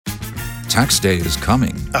Tax day is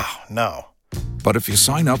coming. Oh, no. But if you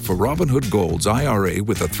sign up for Robinhood Gold's IRA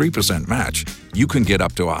with a 3% match, you can get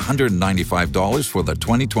up to $195 for the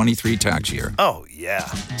 2023 tax year. Oh, yeah.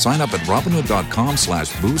 Sign up at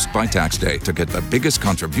Robinhood.com/boost by tax day to get the biggest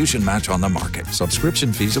contribution match on the market.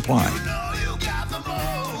 Subscription fees apply.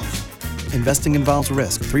 Investing involves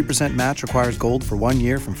risk. 3% match requires gold for 1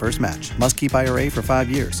 year from first match. Must keep IRA for 5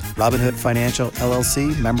 years. Robinhood Financial,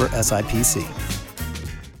 LLC, member SIPC.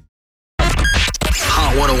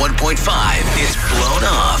 Hot 101.5 is Blown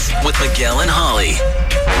Off with Miguel and Holly.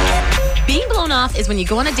 Being blown off is when you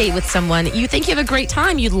go on a date with someone, you think you have a great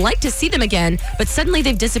time, you'd like to see them again, but suddenly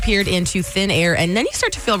they've disappeared into thin air, and then you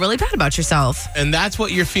start to feel really bad about yourself. And that's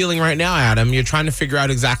what you're feeling right now, Adam. You're trying to figure out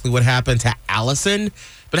exactly what happened to Allison.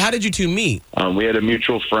 But how did you two meet? We had a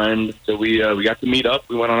mutual friend, so we got to meet up.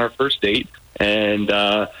 We went on our first date, and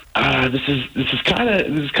this is kind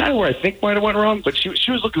of where I think might have went wrong. But she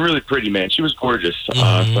was looking really pretty, man. She was gorgeous. So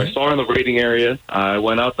I saw her in the waiting area. I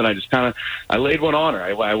went up and I just I laid one on her.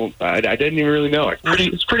 I didn't even really know.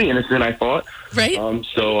 It's pretty innocent, I thought. Right.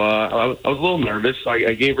 So I was a little nervous.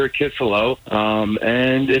 I gave her a kiss hello,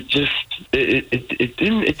 and it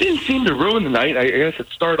didn't seem to ruin the night. I guess it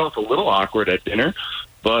started off a little awkward at dinner.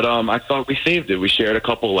 But I thought we saved it. We shared a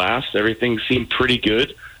couple laughs. Everything seemed pretty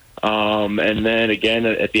good. And then again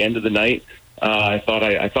at the end of the night, I thought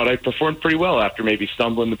I performed pretty well after maybe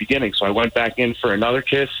stumbling in the beginning. So I went back in for another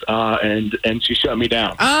kiss, and she shut me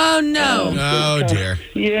down. Oh no! Oh dear.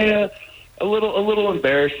 Yeah, a little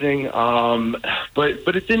embarrassing.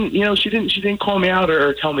 But it didn't. She didn't call me out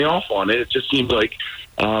or tell me off on it. It just seemed like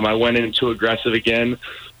I went in too aggressive again.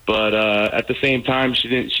 But at the same time, she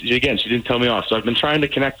didn't tell me off. So I've been trying to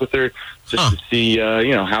connect with her just to see,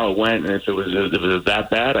 how it went, and if it was that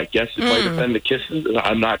bad. I guess it might have been the kisses.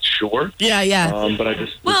 I'm not sure. Yeah. But I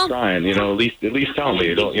just was trying. At least tell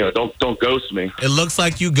me. Don't ghost me. It looks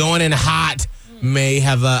like you going in hot may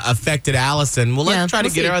have affected Allison. Well, let's try to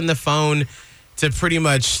get her on the phone to pretty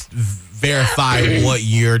much verify what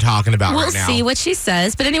you're talking about right now. We'll see what she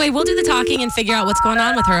says. But anyway, we'll do the talking and figure out what's going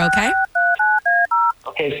on with her. Okay.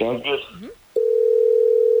 Okay, sounds good.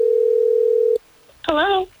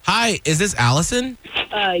 Hello. Hi, is this Allison?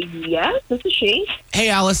 Yes, this is she. Hey,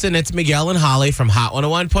 Allison, it's Miguel and Holly from Hot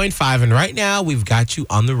 101.5, and right now we've got you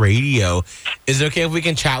on the radio. Is it okay if we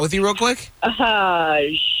can chat with you real quick?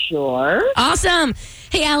 Sure. Awesome.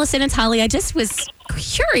 Hey, Allison, it's Holly. I just was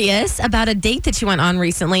curious about a date that you went on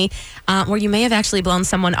recently where you may have actually blown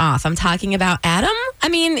someone off. I'm talking about Adam.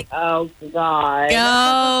 Oh, God.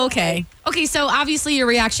 Okay. Okay, so obviously your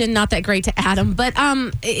reaction, not that great to Adam, but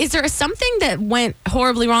is there something that went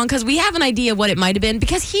horribly wrong? Because we have an idea what it might have been,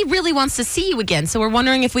 because he really wants to see you again. So we're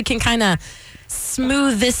wondering if we can kind of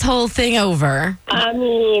smooth this whole thing over.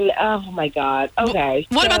 Oh, my God. Okay.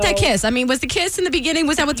 What about that kiss? Was the kiss in the beginning,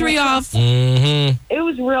 was that what threw you off? Mm-hmm. It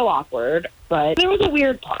was real awkward, but there was a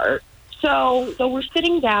weird part. So we're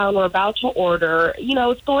sitting down, we're about to order.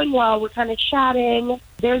 It's going well. We're kind of chatting.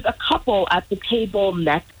 There's a couple at the table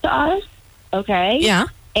next to us, okay? Yeah.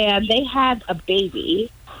 And they had a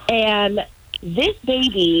baby. And this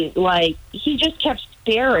baby, he just kept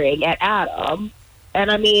staring at Adam.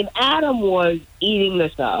 And, Adam was eating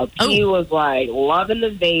this up. Oh. He was, loving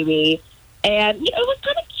this baby. And, it was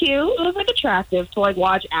kind of cute. It was, attractive to,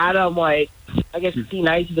 watch Adam, I guess, be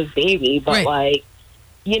nice to this baby. But, Right.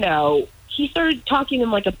 He started talking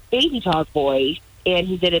in, a baby talk voice, and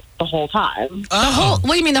he did it the whole time. What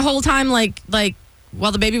do you mean the whole time, like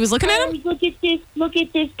while the baby was looking at him? Look at this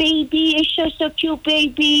baby. It's just a cute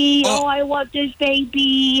baby. Oh, I want this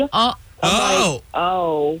baby. I'm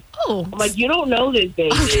like, you don't know this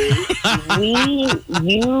baby.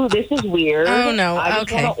 This is weird. Oh, no. I just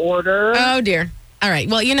Okay. want to order. Oh, dear. All right.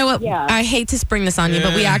 Well, you know what? Yeah. I hate to spring this on you,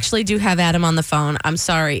 but we actually do have Adam on the phone. I'm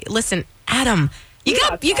sorry. Listen, Adam, you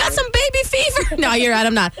got some baby fever. No, you're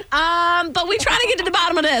Adam not. But we trying to get to the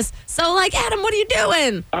bottom of this. So, Adam, what are you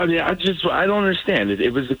doing? I don't understand.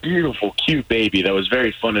 It was a beautiful, cute baby that was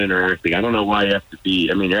very fun and interacting. I don't know why you have to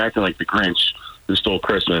be. You're acting like the Grinch who stole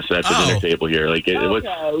Christmas at the dinner table here. Why don't you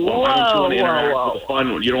want to interact with a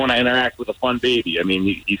fun? You don't want to interact with a fun baby.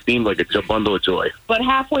 He seemed like a bundle of joy. But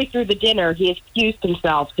halfway through the dinner, he excused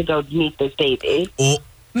himself to go meet this baby. Oh.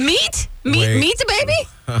 Meet the baby?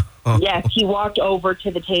 Yes, he walked over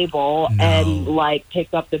to the table and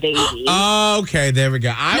picked up the baby. Okay, there we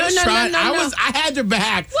go. I had your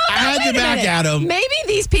back. Well, I had your back, Adam. Maybe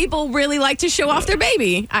these people really like to show off their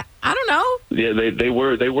baby. I don't know. Yeah, they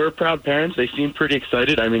were proud parents. They seemed pretty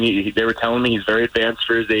excited. They were telling me he's very advanced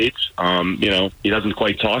for his age. He doesn't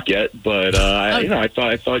quite talk yet, but I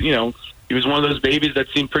thought he was one of those babies that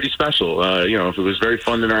seemed pretty special. If it was very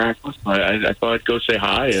fun to interact with, I thought I'd go say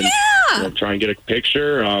hi and try and get a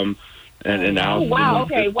picture. And now, wow.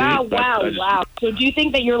 Okay. Wow. So do you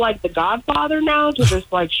think that you're like the godfather now to this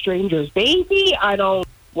like stranger's baby?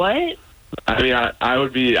 What? I mean, I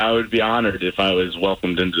would be honored if I was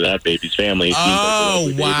welcomed into that baby's family. It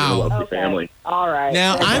seems like a lovely family. All right.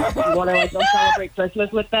 Now you want to go celebrate Christmas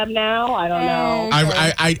with them now? I don't know.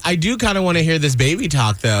 I do kind of want to hear this baby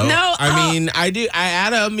talk though. No, I mean I do.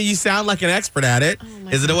 Adam, you sound like an expert at it.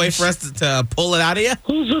 Is it a way for us to pull it out of you?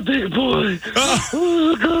 Who's a big boy?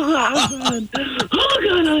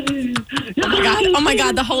 Oh my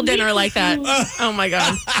God, the whole dinner like that. Oh my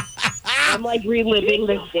God. I'm like reliving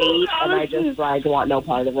this date, and I just like want no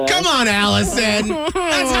part of it. Come on, Allison. That's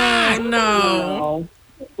hot. No.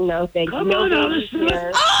 No, thank you. No babies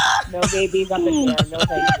here. No babies up in here. No,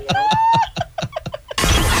 thank you.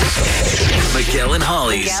 Miguel and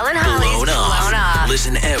Holly's Blown Off.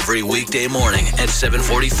 Listen every weekday morning at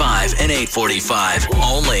 7:45 and 8:45.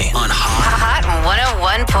 Only on Hot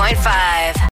 101.5.